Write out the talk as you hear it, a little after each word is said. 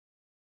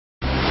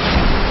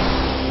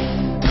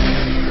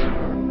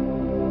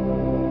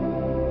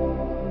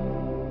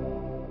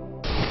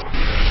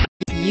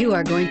You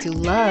are going to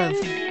love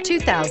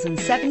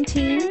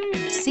 2017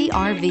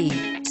 CR-V.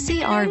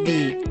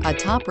 CR-V, a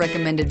top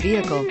recommended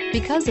vehicle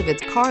because of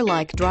its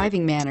car-like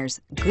driving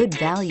manners, good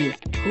value,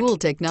 cool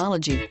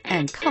technology,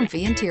 and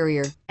comfy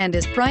interior, and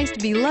is priced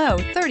below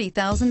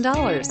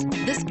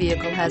 $30,000. This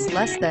vehicle has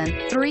less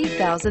than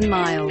 3,000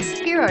 miles.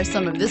 Here are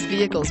some of this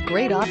vehicle's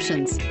great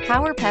options: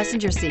 power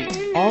passenger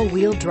seat,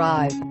 all-wheel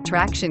drive,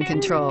 traction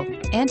control,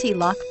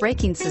 anti-lock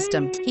braking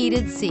system,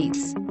 heated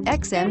seats,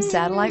 XM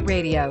satellite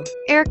radio,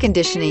 air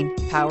conditioning,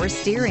 power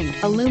steering,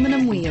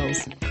 aluminum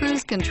wheels,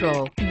 cruise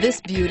control. This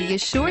beauty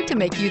is sure to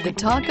make you the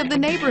talk of the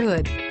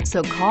neighborhood.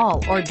 So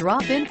call or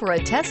drop in for a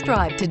test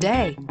drive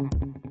today.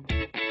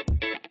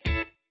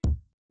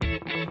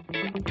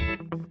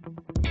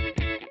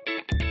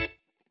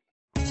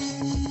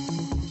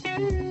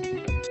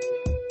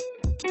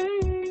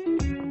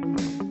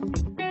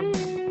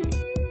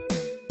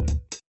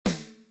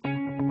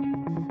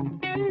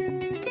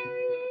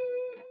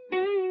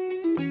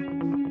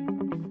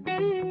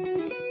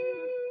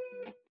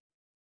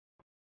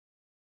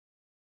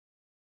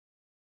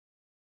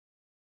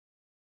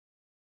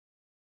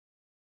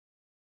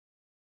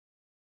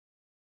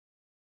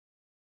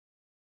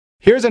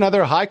 Here's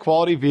another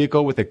high-quality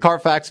vehicle with a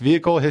Carfax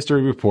Vehicle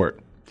History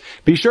Report.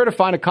 Be sure to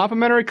find a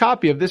complimentary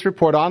copy of this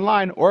report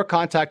online or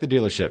contact the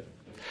dealership.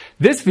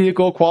 This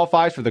vehicle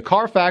qualifies for the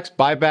Carfax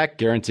Buyback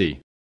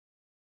Guarantee.